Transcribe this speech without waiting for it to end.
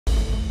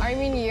I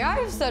mean, yeah,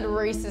 I've said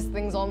racist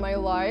things all my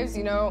lives,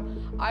 you know.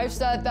 I've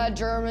said that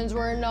Germans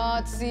were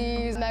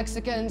Nazis,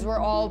 Mexicans were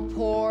all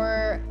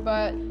poor,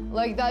 but,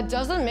 like, that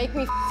doesn't make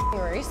me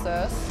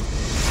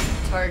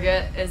racist.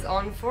 Target is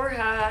on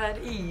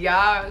forehead.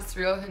 Yes,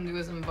 real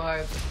Hinduism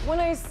vibes. When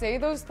I say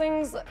those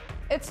things,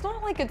 it's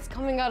not like it's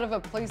coming out of a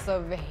place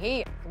of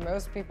hate.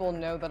 Most people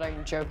know that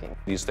I'm joking.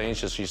 These things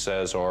that she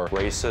says are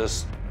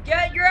racist.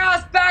 Get your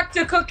ass back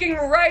to cooking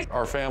rice!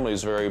 Our family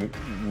is very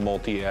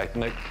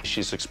multi-ethnic.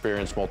 She's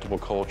experienced multiple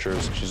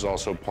cultures. She's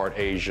also part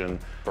Asian.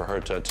 For her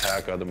to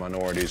attack other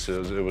minorities,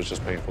 it was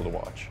just painful to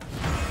watch.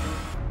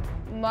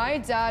 My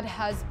dad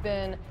has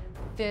been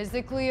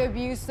physically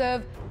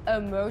abusive,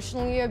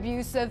 emotionally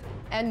abusive,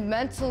 and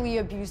mentally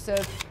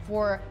abusive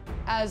for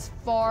as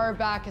far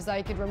back as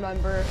I could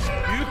remember.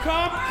 You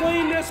come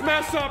clean this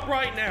mess up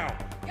right now.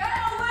 Get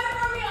away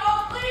from me,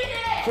 I'll clean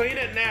it! Clean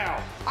it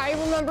now. I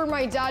remember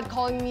my dad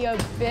calling me a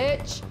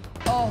bitch,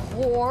 a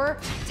whore,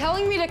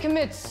 telling me to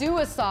commit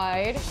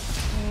suicide.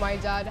 My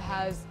dad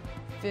has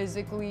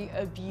physically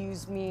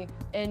abused me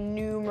in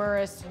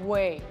numerous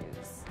ways.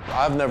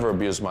 I've never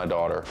abused my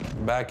daughter.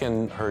 Back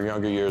in her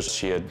younger years,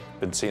 she had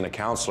been seeing a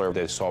counselor.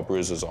 They saw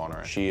bruises on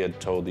her. She had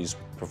told these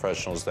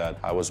professionals that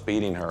I was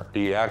beating her.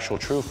 The actual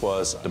truth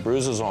was the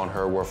bruises on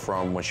her were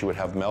from when she would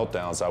have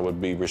meltdowns. I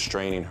would be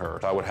restraining her.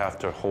 I would have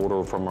to hold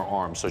her from her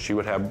arms. So she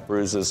would have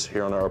bruises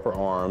here on her upper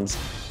arms.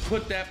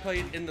 Put that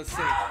plate in the sink.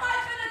 How am I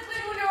gonna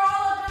clean when you're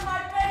all up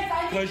in my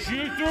face? Because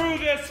you threw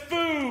this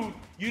food.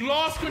 You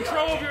lost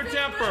control of your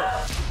temper.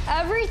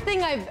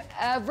 Everything I've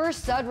ever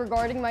said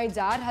regarding my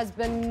dad has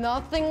been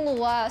nothing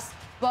less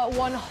but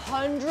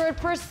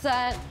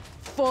 100%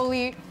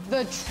 fully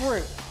the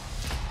truth.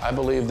 I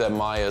believe that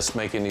Maya's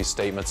making these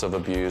statements of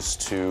abuse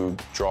to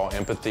draw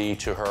empathy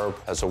to her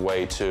as a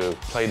way to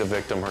play the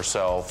victim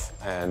herself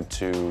and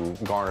to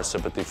garner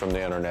sympathy from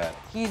the internet.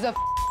 He's a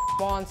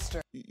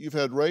monster. You've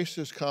had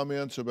racist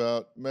comments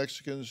about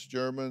Mexicans,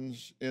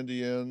 Germans,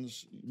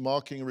 Indians,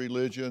 mocking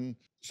religion,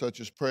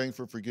 such as praying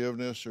for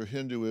forgiveness or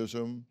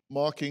Hinduism,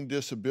 mocking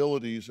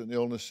disabilities and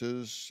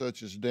illnesses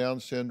such as Down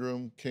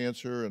syndrome,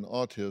 cancer, and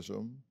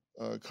autism,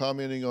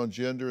 commenting on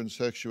gender and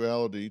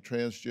sexuality,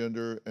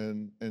 transgender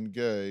and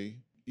gay.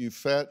 You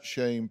fat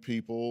shame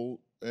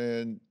people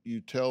and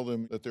you tell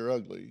them that they're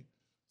ugly.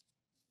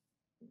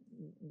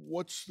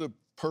 What's the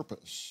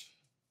purpose?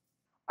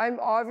 I'm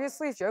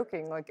obviously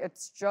joking. Like,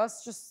 it's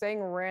just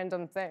saying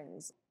random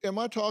things. Am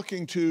I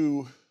talking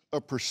to a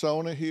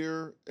persona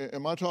here?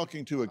 Am I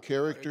talking to a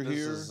character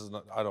here?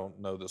 I don't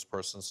know this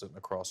person sitting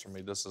across from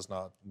me. This is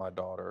not my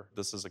daughter.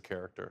 This is a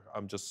character.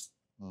 I'm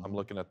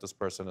looking at this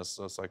person as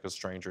like a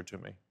stranger to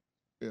me.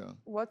 Yeah.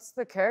 What's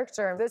the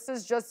character? This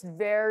is just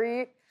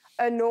very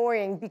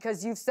annoying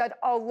because you've said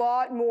a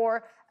lot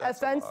more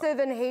offensive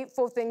and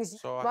hateful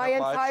things my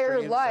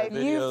entire life.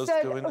 You've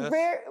said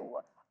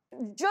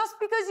just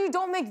because you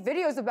don't make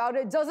videos about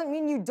it doesn't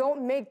mean you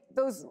don't make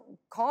those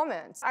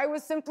comments. I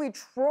was simply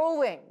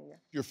trolling.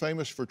 You're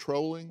famous for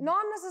trolling?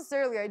 Not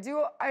necessarily.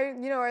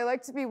 I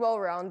like to be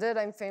well-rounded.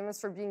 I'm famous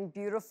for being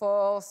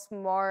beautiful,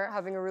 smart,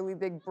 having a really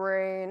big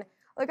brain.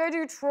 Like, I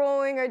do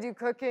trolling, I do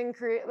cooking,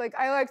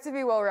 I like to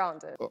be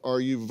well-rounded.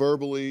 Are you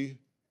verbally,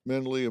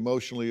 mentally,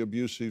 emotionally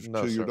abusive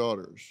to your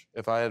daughters?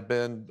 If I had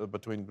been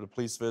between the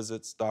police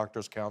visits,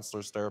 doctors,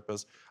 counselors,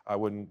 therapists,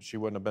 she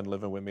wouldn't have been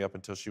living with me up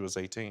until she was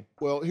 18.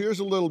 Well, here's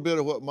a little bit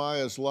of what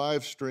Maya's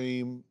live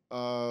stream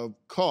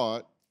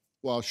caught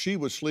while she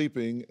was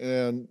sleeping,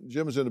 and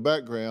Jim is in the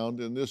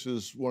background, and this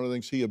is one of the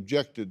things he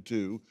objected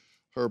to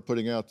her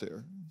putting out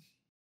there.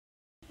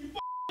 You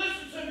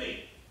listen to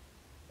me.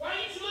 Why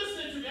ain't you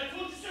listening to me? I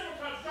told you several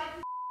times, drop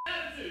your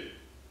attitude.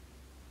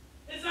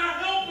 It's not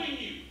helping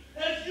you.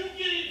 Has you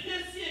getting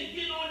pissy and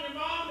getting on your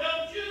mom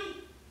helped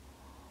you?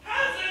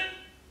 Has it?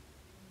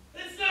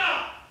 It's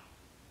not.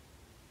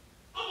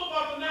 I'm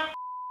about to not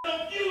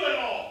help you at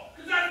all,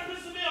 because that's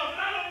pissing me off, and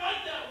I don't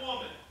like that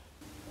woman.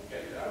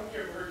 Okay, I don't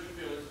care if it hurts your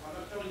feelings. I'm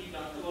not telling you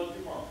not to love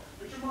your mom.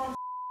 But your mom's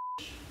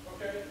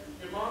okay?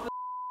 Your mom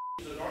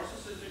is a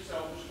narcissistic,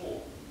 selfish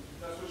whore.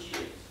 That's what she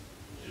is.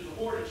 She's a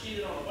whore that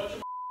cheated on a bunch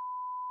of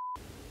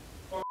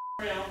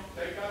around.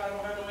 Thank God I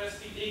don't have no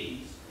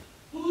STDs.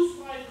 Whose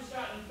life has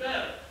gotten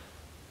better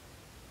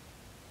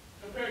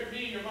compared to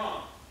me and your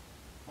mom?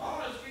 My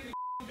life's feeling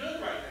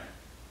good right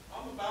now.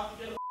 I'm about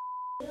to get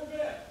a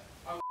Corvette.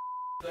 I'm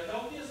the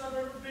healthiest I've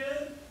ever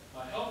been.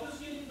 My health is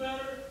getting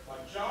better. My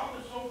job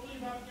is hopefully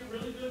about to get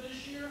really good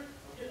this year.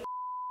 I'm getting a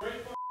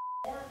great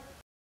car.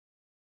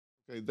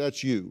 Okay,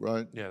 that's you,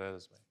 right? Yeah, that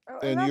is me.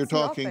 And you're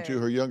talking to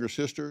her younger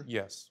sister?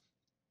 Yes.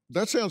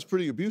 That sounds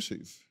pretty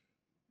abusive.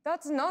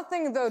 That's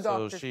nothing, though,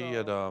 Dr. So she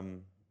had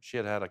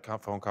a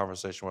phone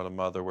conversation with her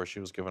mother where she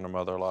was giving her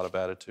mother a lot of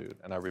attitude,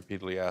 and I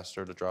repeatedly asked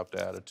her to drop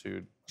the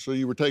attitude. So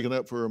you were taking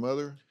up for her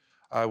mother?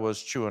 I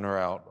was chewing her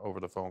out over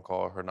the phone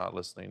call, her not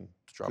listening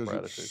to drop her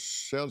attitude.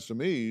 Sounds to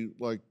me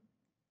like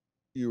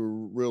you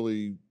were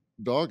really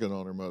dogging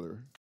on her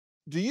mother.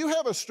 Do you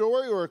have a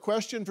story or a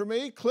question for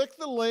me? Click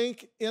the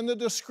link in the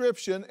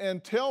description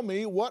and tell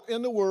me what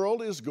in the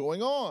world is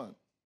going on.